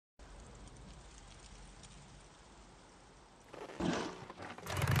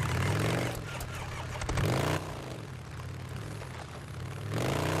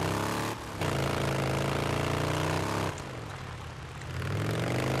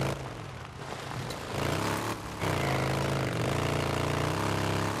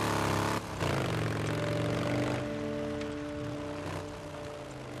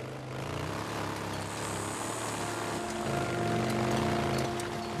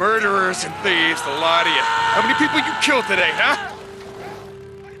Murderers and thieves, the lot of you. How many people you killed today, huh?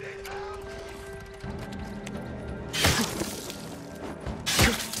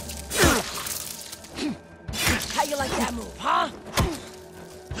 How you like that move, huh?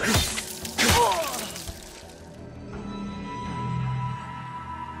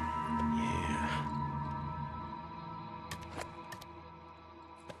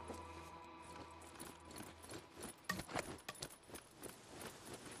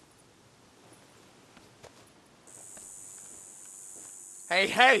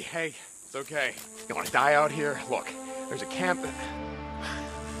 Hey, it's okay. You wanna die out here? Look, there's a camp that...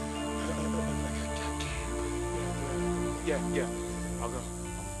 Yeah,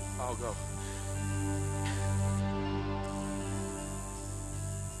 I'll go.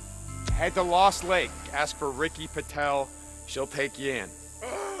 Head to Lost Lake, ask for Ricky Patel, she'll take you in.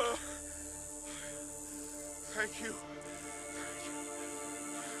 Thank you.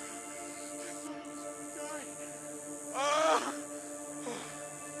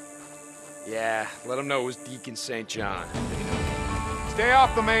 Yeah, let him know it was Deacon St. John. Stay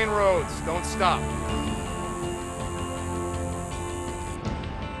off the main roads, don't stop.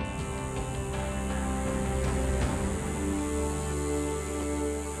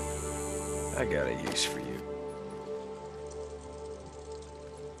 I got a use for you.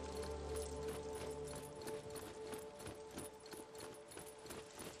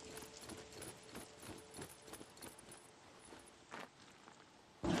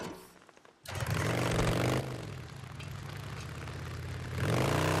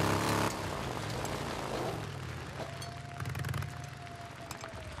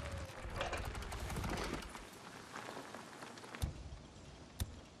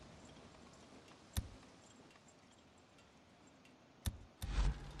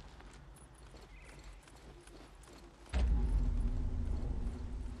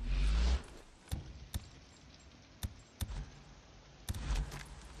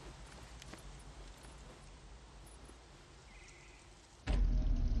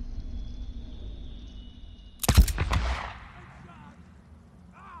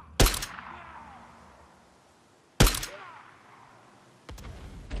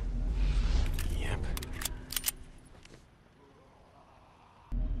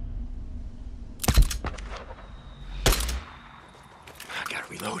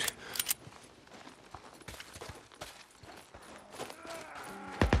 Reload.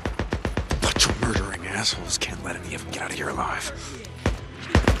 Bunch of murdering assholes, can't let any of them get out of here alive.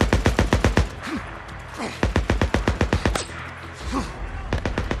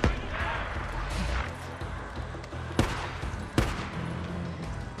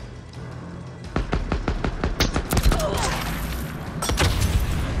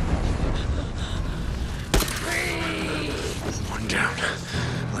 One down.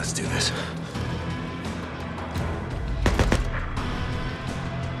 Let's do this.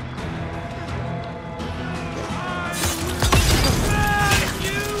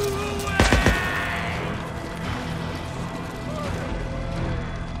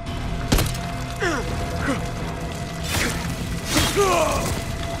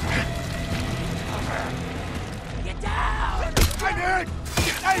 Get down! I'm hit!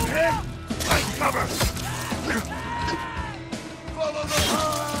 I'm hit! I'm cover! Follow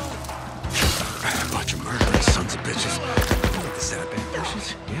a bunch of murderous sons of bitches. You want the setup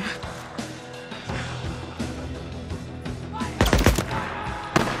ambushes? Yeah?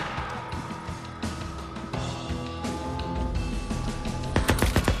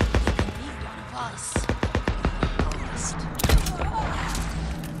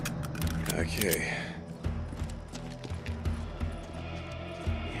 Okay.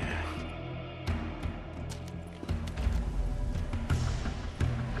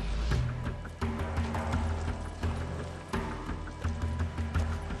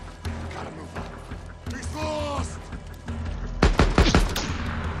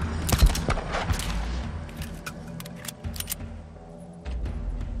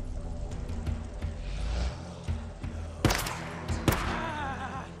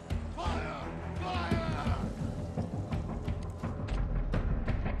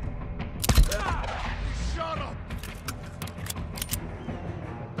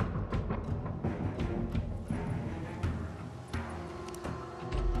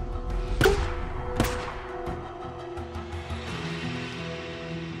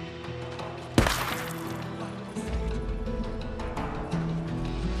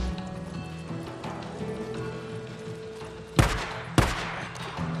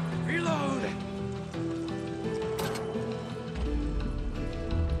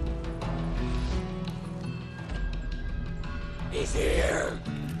 He's here!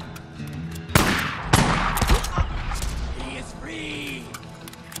 He is free!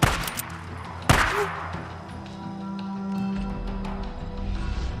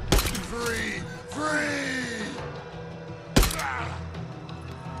 Free! Free!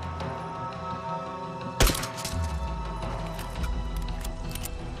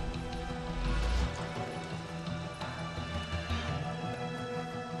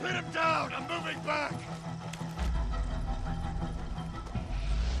 Pin him down! I'm moving back!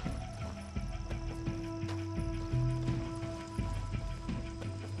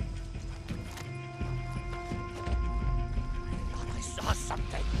 I saw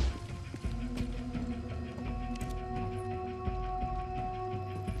something.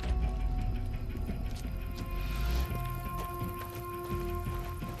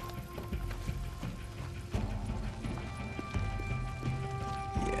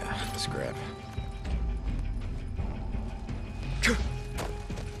 Yeah, scrap.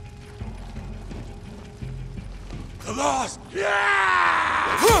 The lost! Yeah!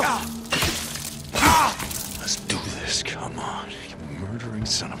 Let's do this, come on. You murdering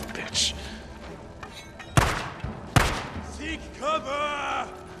son of a bitch. Seek cover!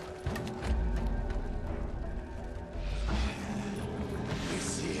 You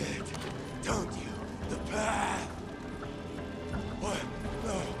see it, don't you? The path! What?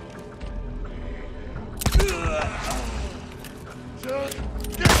 No.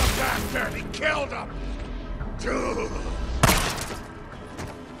 Get the bastard! He killed him!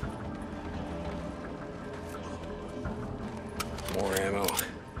 More ammo.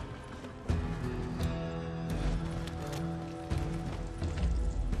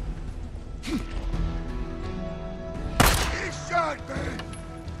 He shot me!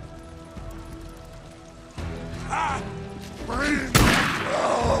 Ah! Bring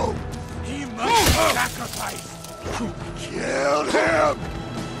no! He must sacrifice! Killed him!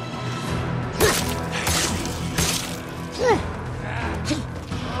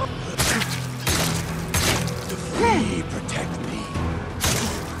 The free protect me.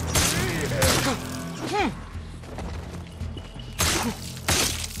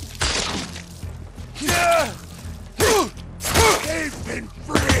 They've been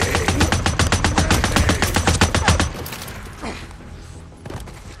free!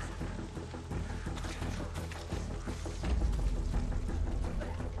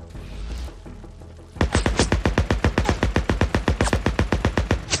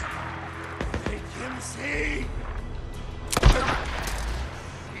 Deacon St!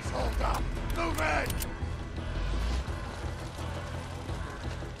 He's holed up! Move it!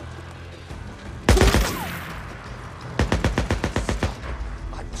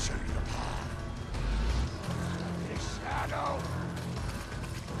 I will show you the path. His shadow!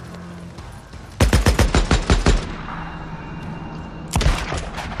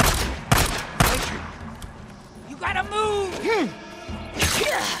 You gotta move!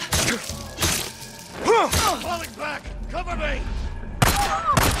 Falling back! Cover me!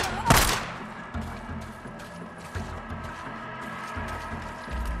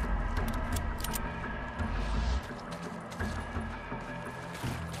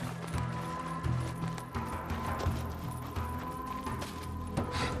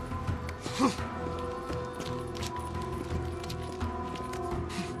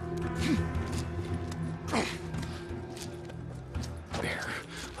 There.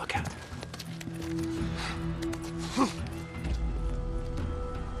 Look out.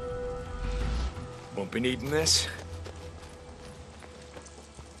 Won't be needing this.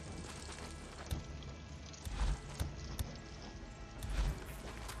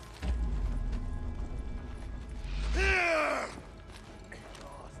 Here!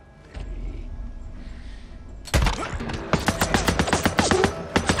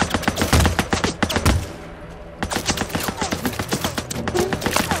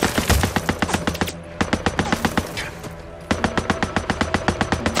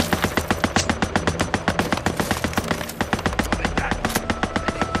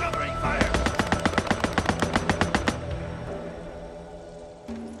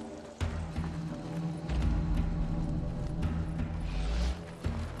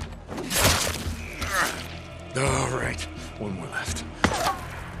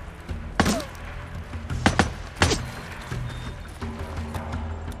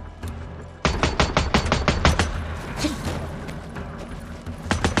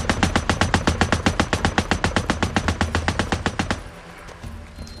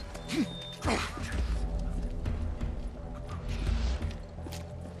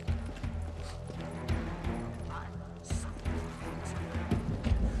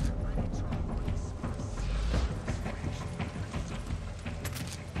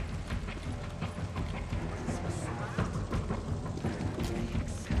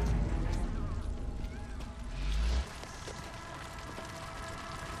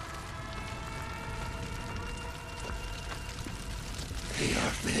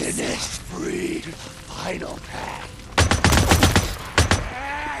 Finish free to the final path.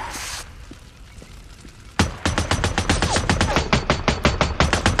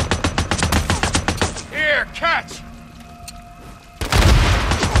 Here, catch!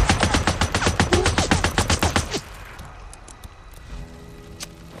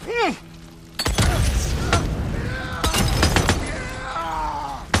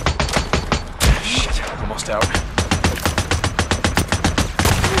 Shit, almost out.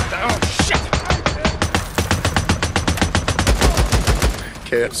 Oh, shit!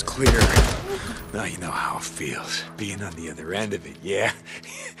 Camp's clear. Now you know how it feels, being on the other end of it, yeah?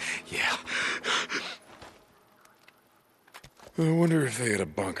 Yeah. I wonder if they had a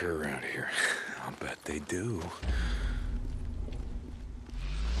bunker around here. I'll bet they do.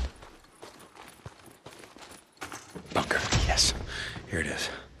 Bunker, yes. Here it is.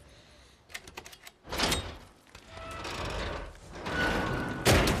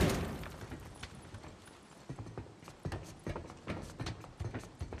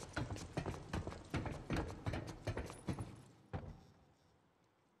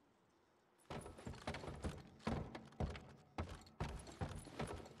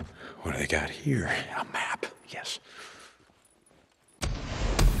 What do they got here? A map, yes.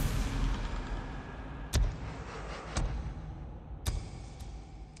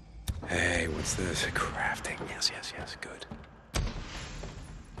 Hey, what's this? Crafting. Yes, yes, yes, good.